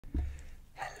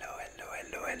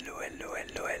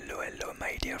hello,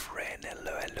 my dear friend.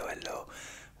 Hello.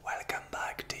 Welcome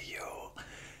back to your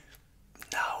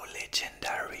now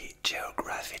legendary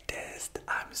geography test.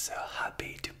 I'm so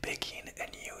happy to begin a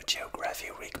new geography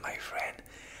week, my friend.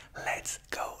 Let's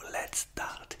go, let's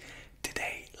start.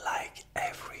 Today, like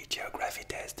every geography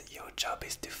test, your job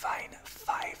is to find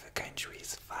five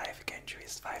countries.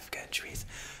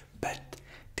 But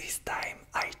this time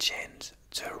I change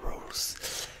the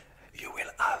rules. You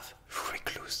will have three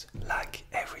clues, like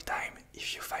every time.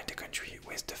 If you find a country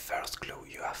with the first clue,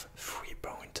 you have 3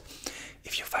 points.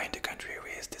 If you find a country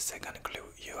with the second clue,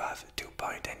 you have 2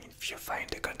 points, and if you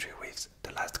find a country with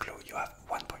the last clue, you have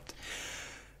 1 point.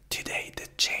 Today the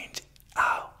change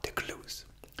are the clues.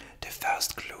 The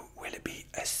first clue will be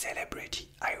a celebrity.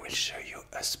 I will show you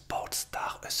a sport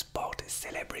star, a sport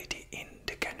celebrity in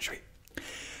the country.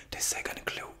 The second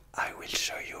clue, I will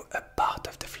show you a part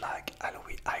of the flag. I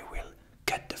will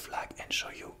cut the flag and show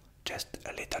you just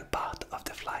a little part of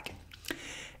the flag.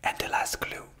 And the last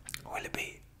clue will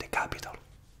be the capital.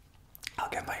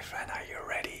 Okay, my friend, are you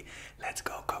ready? Let's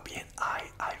go, Kobe and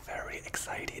I'm very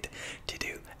excited to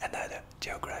do another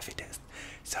geography test.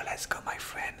 So let's go, my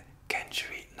friend.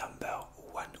 Country number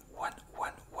one.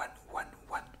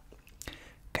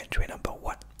 Country number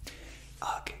 1.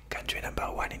 Okay, country number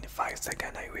 1 in 5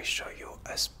 seconds. I will show you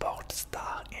a sport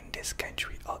star in this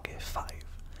country. Okay, 5,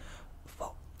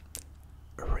 4,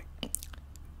 3,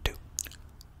 2,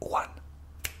 1.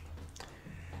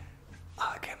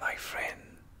 Okay, my friend,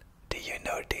 do you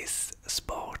know this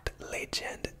sport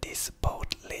legend? This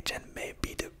sport legend may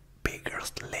be the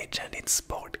biggest legend in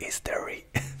sport history.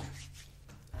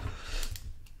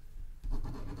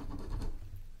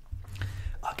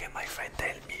 Okay, my friend,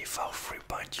 tell me for 3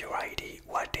 points your ID,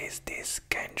 what is this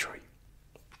country?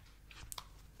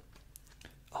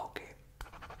 Okay.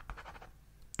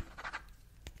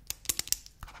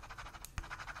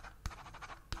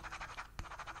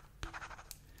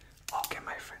 Okay,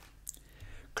 my friend.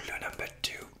 Clue number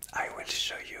 2, I will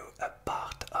show you a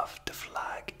part of the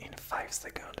flag in 5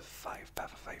 seconds. 5,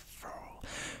 4,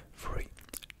 3,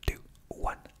 2,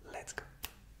 1, let's go.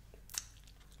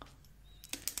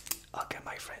 Okay,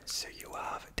 my friends, so you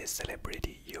have the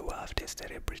celebrity, you have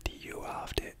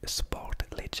the sport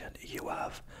legend, you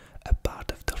have a part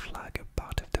of the flag,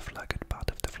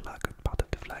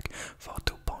 for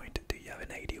 2 points. Do you have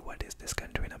an idea what is this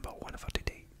country number 1 for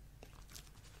today?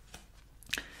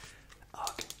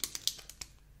 Okay.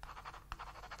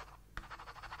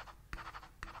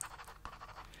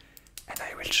 And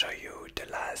I will show you the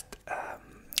last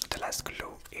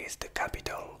clue is the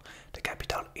capital. The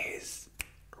capital is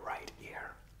right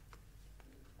here.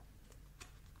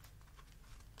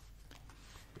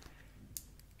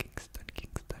 Kingston.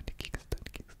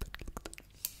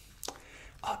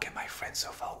 Okay, my friend, so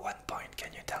for 1 point,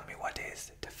 can you tell me what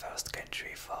is the first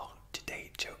country for today's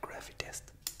geography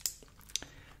test?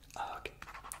 Okay,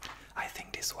 I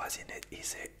think this was an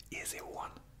easy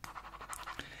one.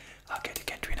 Okay, the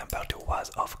country number 2 was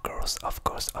of course,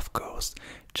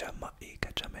 Jamaica.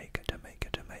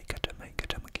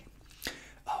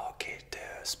 Okay,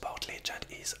 the sport legend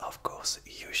is of course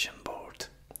Usain Bolt.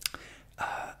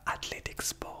 Athletic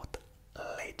sport,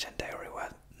 legendary,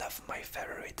 one of my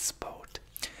favorite sport,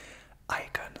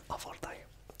 icon of all time.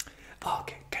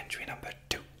 Okay, country number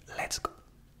 2, let's go.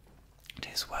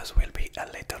 This will be a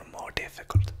little more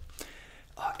difficult.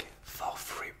 Okay, for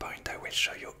 3 points I will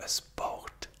show you a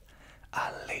sport,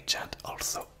 a legend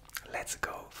also. Let's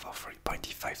go for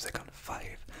 3.5 seconds.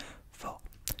 5, 4,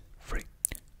 3,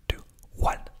 2,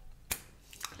 1.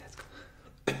 Let's go.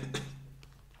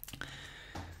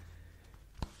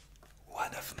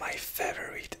 One of my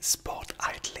favorite sport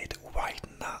athlete right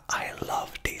now. I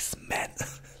love this man.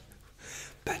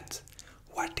 But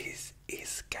what is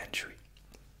his country?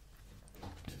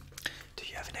 Do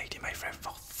you have an idea, my friend,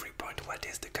 for 3 points? What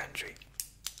is the country?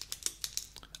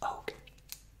 Okay.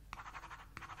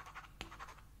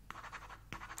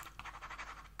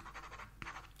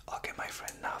 Okay, my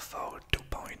friend, now for 2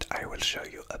 points, I will show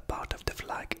you a part of the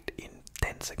flag in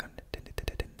 10 seconds.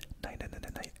 9,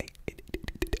 8,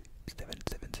 7,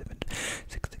 6,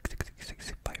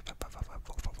 5,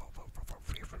 4,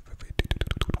 3,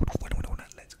 1.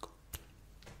 Let's go.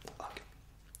 Okay.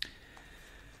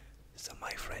 So,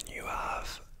 my friend, you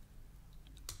have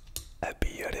a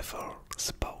beautiful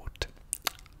sport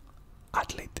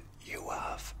athlete. You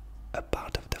have a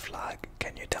part of the flag.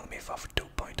 Can you tell me for 2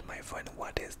 points, my friend,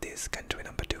 what is this country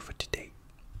number 2 for today?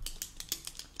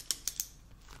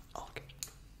 Okay.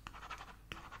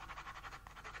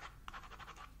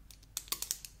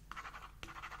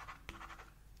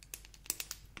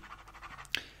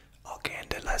 Okay, and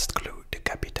the last clue, the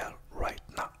capital right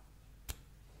now.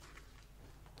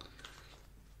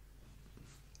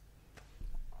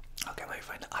 Okay, my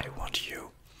friend, I want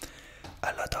you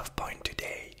a lot of points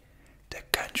today. The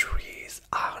countries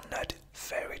are not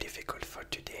very difficult for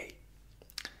today.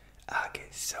 Okay,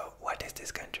 so what is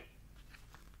this country?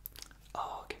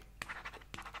 Okay.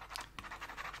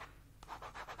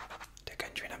 The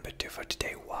country number 2 for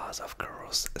today was, of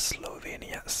course,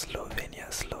 Slovenia.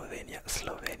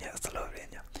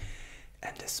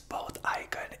 And the sport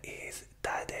icon is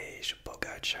Tadej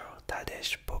Pogacar.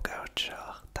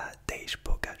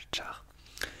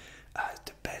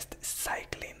 The best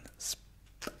cycling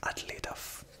athlete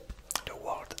of the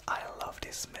world. I love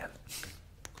this man.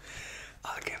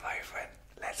 Okay, my friend,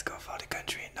 let's go for the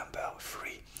country number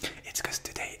 3. It's because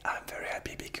today I'm very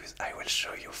happy because I will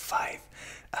show you 5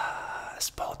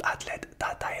 sport athletes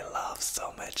that I love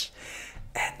so much.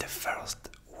 And the first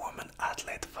woman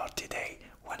athlete for today,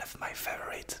 one of my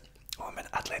favorite women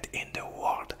athlete in the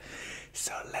world.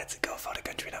 So let's go for the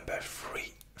country number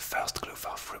 3. First clue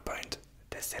for 3 points.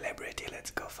 The celebrity,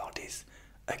 let's go for this.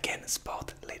 Again,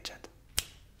 sport legend.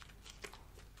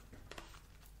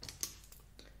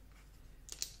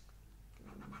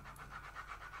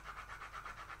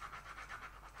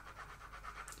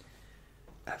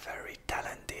 A very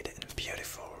talented and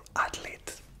beautiful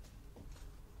athlete.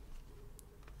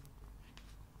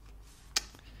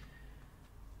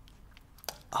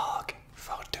 Okay,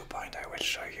 for 2 points I will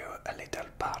show you a little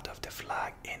part of the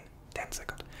flag in 10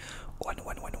 seconds. 1,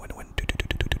 1, 1, 1, 1, 2, 2,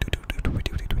 2, 2, 2,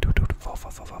 2, 2, 4,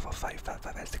 4, 4, 4, 4, 5, 5,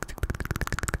 5, 6,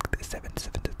 7,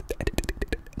 7,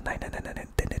 9, 9, 9, 9,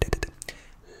 10.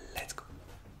 Let's go.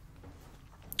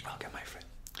 Okay, my friend.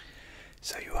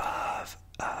 So you have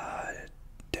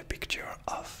the picture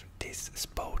of this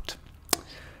sport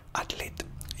athlete.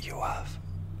 You have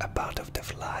a part of the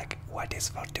flag. What is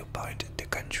for 2 points? The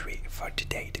country for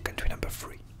today, the country number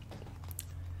 3.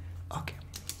 Okay.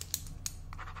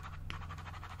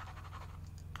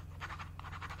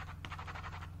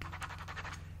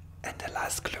 And the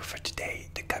last clue for today,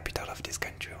 the capital of this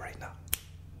country right now.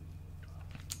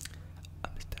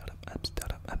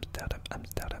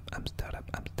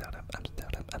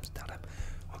 Amsterdam.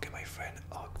 Okay, my friend,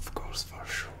 of course, for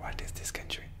sure, what is this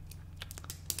country?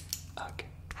 Okay.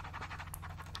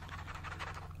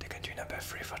 The country number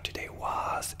 3 for today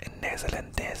was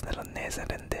Netherlands.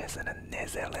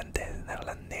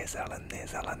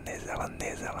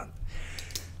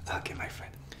 Okay, my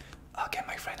friend. Okay,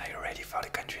 my friend, are you ready for the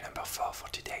country number 4 for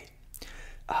today?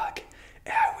 Okay,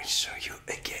 I will show you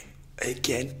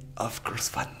again, of course,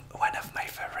 one of my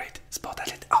favorite sport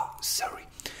athletes. Oh, sorry,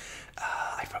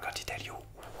 I forgot to tell you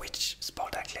which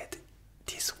sport athlete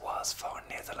this was for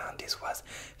Netherlands. This was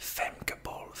Femke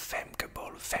Bol.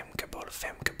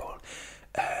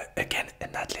 Again,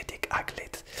 an athletic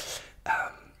athlete.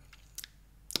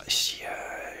 She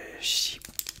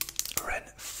ran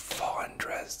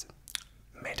 400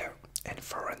 meter and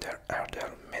 400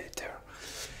 hurdle meter.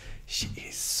 She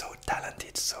is so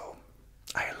talented, so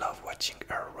I love watching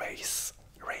her races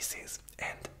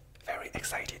and very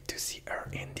excited to see her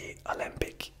in the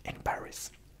Olympic in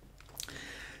Paris.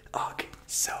 Okay,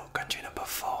 so country number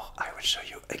 4, I will show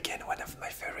you again one of my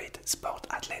favorite sport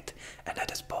athlete,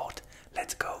 another sport.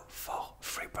 Let's go for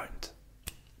 3 points.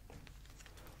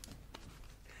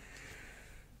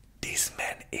 This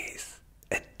man is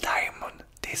a diamond.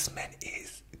 This man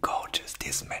is gorgeous.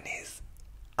 This man is...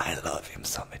 I love him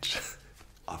so much.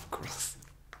 Of course.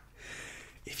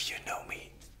 If you know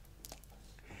me,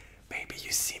 maybe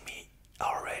you see me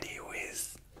already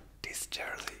with this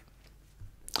jersey.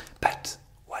 But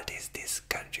what is this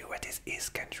country? What is his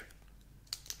country?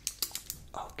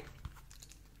 Okay.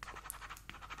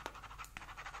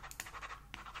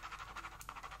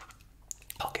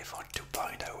 Okay, for 2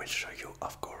 points I will show you,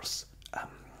 of course,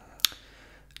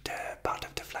 the part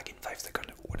of the flag in 5 seconds.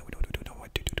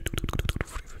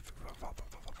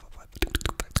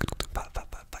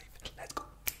 Let's go.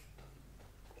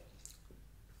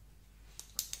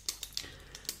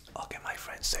 Okay, my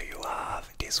friends, so you have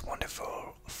this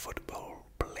wonderful football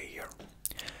player.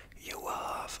 You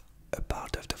have a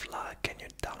part of the flag. Can you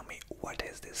tell me what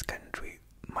is this country,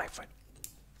 my friend?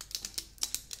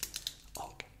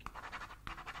 Okay.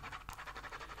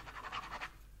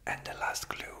 And the last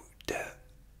clue, the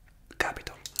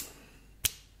capital.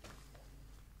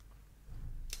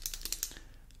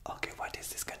 Okay, what is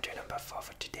this country number 4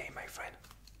 for today, my friend?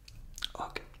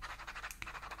 Okay.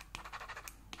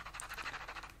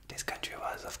 This country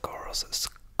was, of course,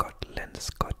 Scotland.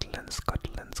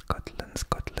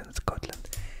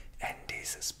 And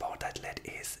this sport athlete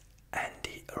is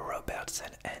Andy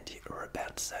Robertson,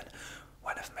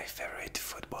 one of my favorite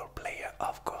football player.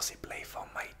 Of course, he plays for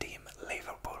my team,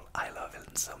 Liverpool. I love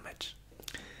him so much.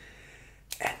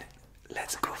 And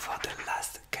let's go for the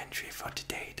last country for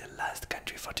today. The last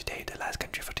country for today.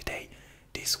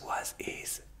 This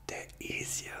is the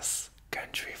easiest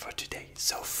country for today.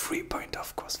 So 3 points,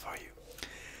 of course, for you.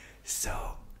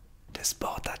 So the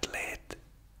sport athlete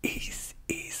is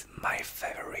my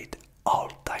favorite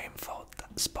all-time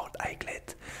sport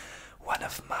athlete. One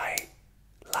of my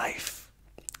life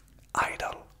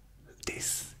idol.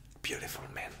 This beautiful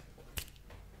man.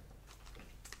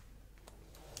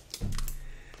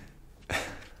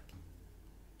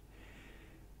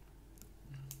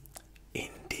 In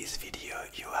this video,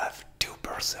 you have two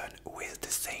persons with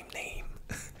the same name,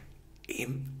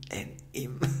 him and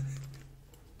him.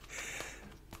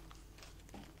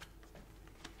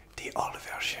 The old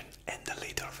version and the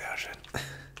little version.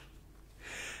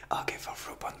 Okay, for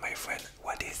Rupon, my friend,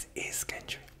 what is his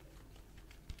country?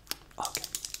 Okay.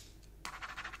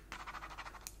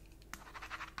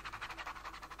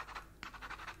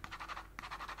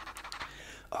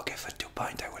 Okay, for 2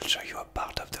 points, I will show you a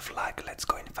part of the flag. Let's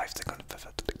go in 5 seconds.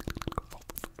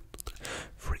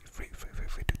 3, 3, 3, 3,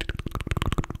 3,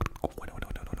 1, 1, 1,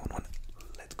 1, 1.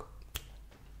 Let's go.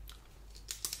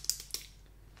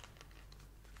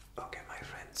 Okay, my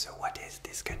friend, so what is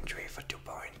this country for 2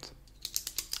 points?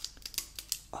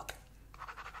 Okay.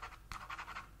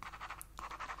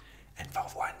 And for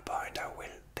 1 point, I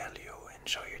will tell you and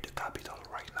show you the capital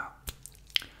right now.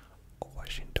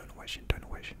 Washington, Washington,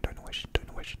 Washington, Washington,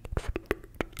 Washington.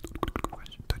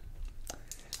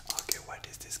 Okay, what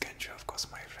is this country? Of course,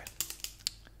 my friend.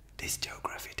 This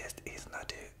geography test is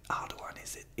not a hard one,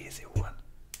 is it? Easy one.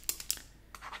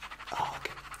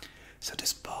 Okay. So the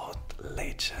sport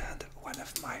legend, one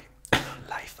of my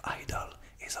life idol,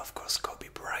 is of course Kobe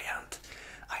Bryant.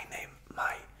 I name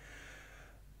my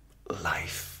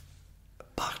life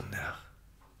partner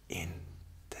in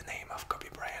the name of Kobe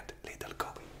Bryant, little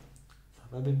Kobe.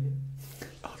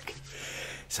 Okay.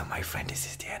 So my friend, this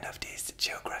is the end of this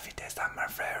geography test. I'm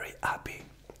very happy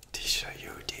to show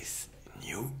you this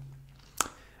new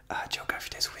geography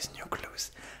test with new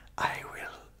clues. I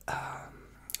will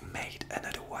make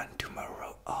another one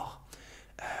tomorrow or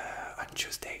on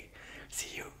Tuesday.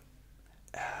 See you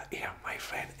here, my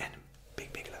friend, and